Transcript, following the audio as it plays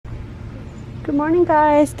Good morning,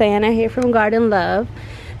 guys. Diana here from Garden Love.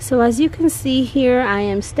 So as you can see here, I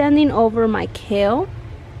am standing over my kale,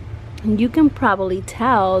 and you can probably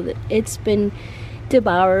tell that it's been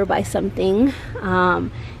devoured by something.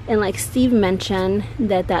 And like Steve mentioned,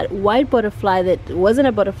 that white butterfly that wasn't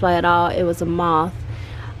a butterfly at all, it was a moth,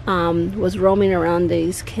 was roaming around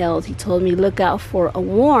these kales. He told me look out for a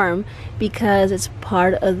worm because it's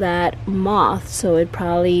part of that moth, so it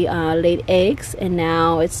probably laid eggs, and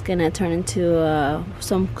now it's gonna turn into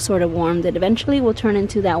some sort of worm that eventually will turn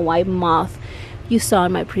into that white moth you saw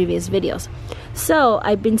in my previous videos. So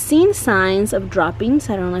I've been seeing signs of droppings.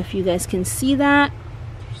 I don't know if you guys can see that.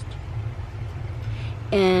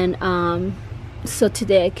 And so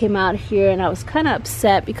today I came out here and I was kind of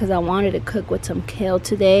upset because I wanted to cook with some kale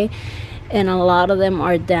today, and a lot of them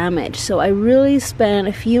are damaged. So I really spent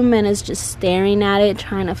a few minutes just staring at it,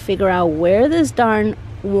 trying to figure out where this darn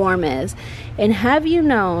worm is. And have you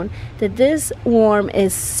known that this worm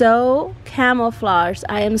is so camouflaged?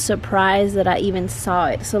 I am surprised that I even saw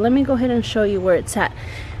it. So let me go ahead and show you where it's at.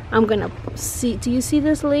 I'm gonna see, do you see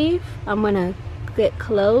this leaf? I'm gonna get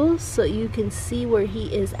close so you can see where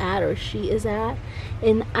he is at or she is at.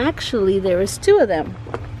 And actually there is two of them.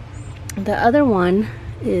 The other one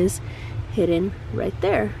is hidden right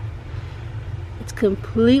there. It's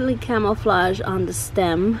completely camouflaged on the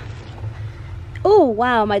stem. Oh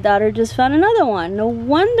wow, my daughter just found another one. No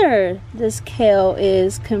wonder this kale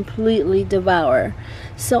is completely devoured.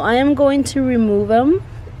 So I am going to remove them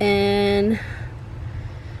and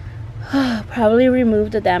probably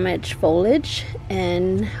remove the damaged foliage,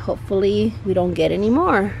 and hopefully we don't get any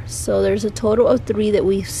more. So there's a total of 3 that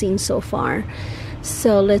we've seen so far.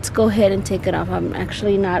 So let's go ahead and take it off. I'm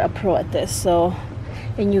actually not a pro at this, so,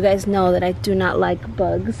 and you guys know that I do not like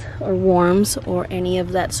bugs or worms or any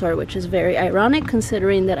of that sort, which is very ironic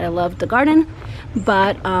considering that I love the garden.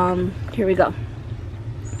 But here we go.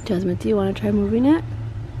 Jasmine, do you want to try moving it?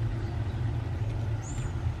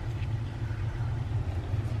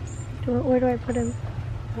 Where do I put him?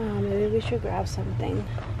 Maybe we should grab something.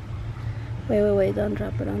 Wait, don't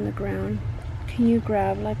drop it on the ground. Can you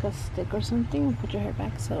grab like a stick or something and put your hair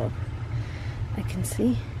back so I can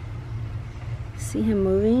see him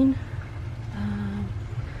moving?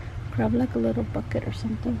 Grab like a little bucket or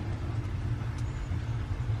something.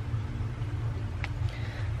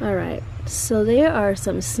 Alright, so there are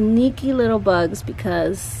some sneaky little bugs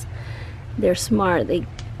because they're smart. They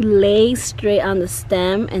lay straight on the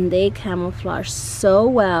stem and they camouflage so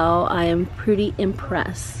well. I am pretty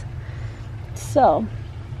impressed. So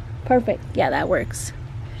perfect. Yeah, that works.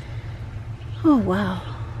 Oh wow.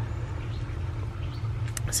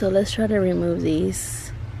 So let's try to remove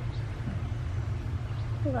these.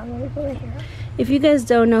 If you guys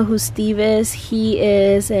don't know who Steve is, he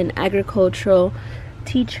is an agricultural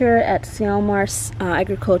teacher at Silmar's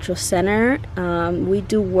Agricultural Center. We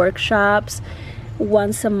do workshops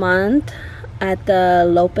once a month at the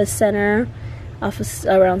Lopez Center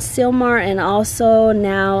around Silmar, and also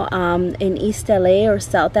now in East LA or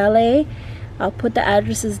South LA. I'll put the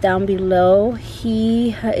addresses down below.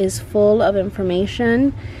 He is full of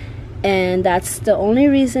information, and that's the only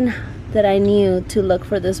reason that I knew to look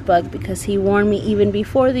for this bug, because he warned me even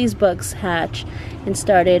before these bugs hatch and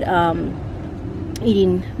started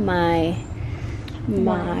eating my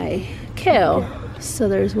kale. So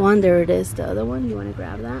there's one, there it is, the other one. You want to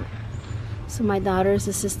grab that? So my daughter is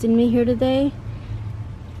assisting me here today.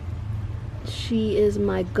 She is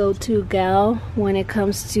my go-to gal when it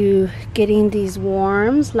comes to getting these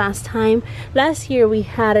worms. Last year we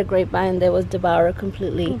had a grapevine that was devoured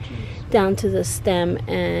completely down to the stem,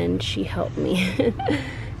 and she helped me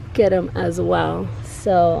get them as well.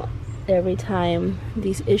 So every time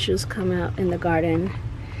these issues come out in the garden,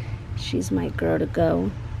 she's my girl to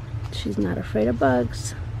go. She's not afraid of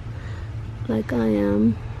bugs like I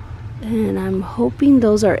am, and I'm hoping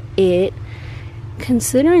those are it.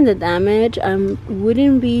 Considering the damage, I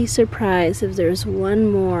wouldn't be surprised if there's one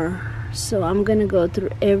more. So I'm gonna go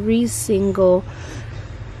through every single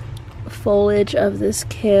foliage of this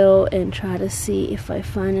kale and try to see if I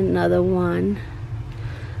find another one.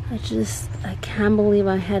 I can't believe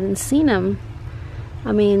I hadn't seen them.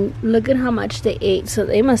 I mean, look at how much they ate. So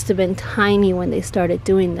they must have been tiny when they started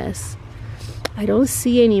doing this. I don't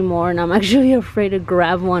see any more, and I'm actually afraid to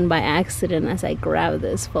grab one by accident as I grab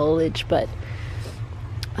this foliage, but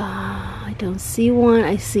I don't see one.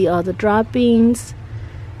 I see all the droppings,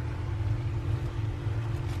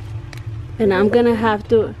 and I'm gonna have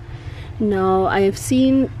to, no, I have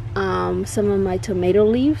seen some of my tomato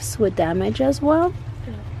leaves with damage as well.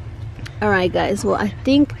 Alright guys, well I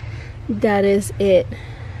think that is it.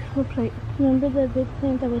 What plate? Remember the big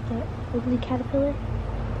plant that with the ugly caterpillar?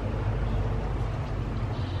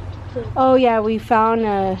 Oh yeah, we found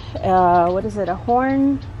a what is it? A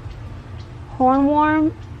hornworm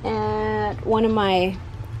at one of my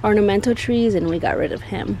ornamental trees, and we got rid of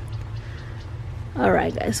him. All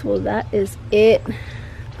right, guys. Well, that is it.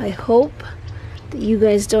 I hope that you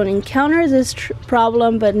guys don't encounter this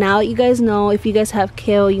problem, but now you guys know. If you guys have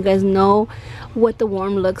kale, you guys know what the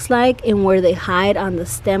worm looks like and where they hide on the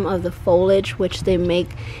stem of the foliage, which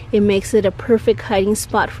it makes it a perfect hiding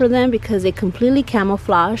spot for them because they completely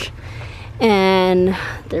camouflage, and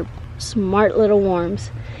they're smart little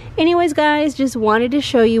worms. Anyways, guys, just wanted to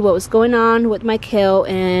show you what was going on with my kale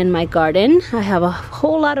and my garden. I have a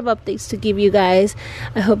whole lot of updates to give you guys.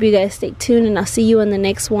 I hope you guys stay tuned, and I'll see you in the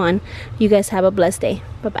next one. You guys have a blessed day.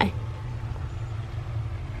 Bye-bye.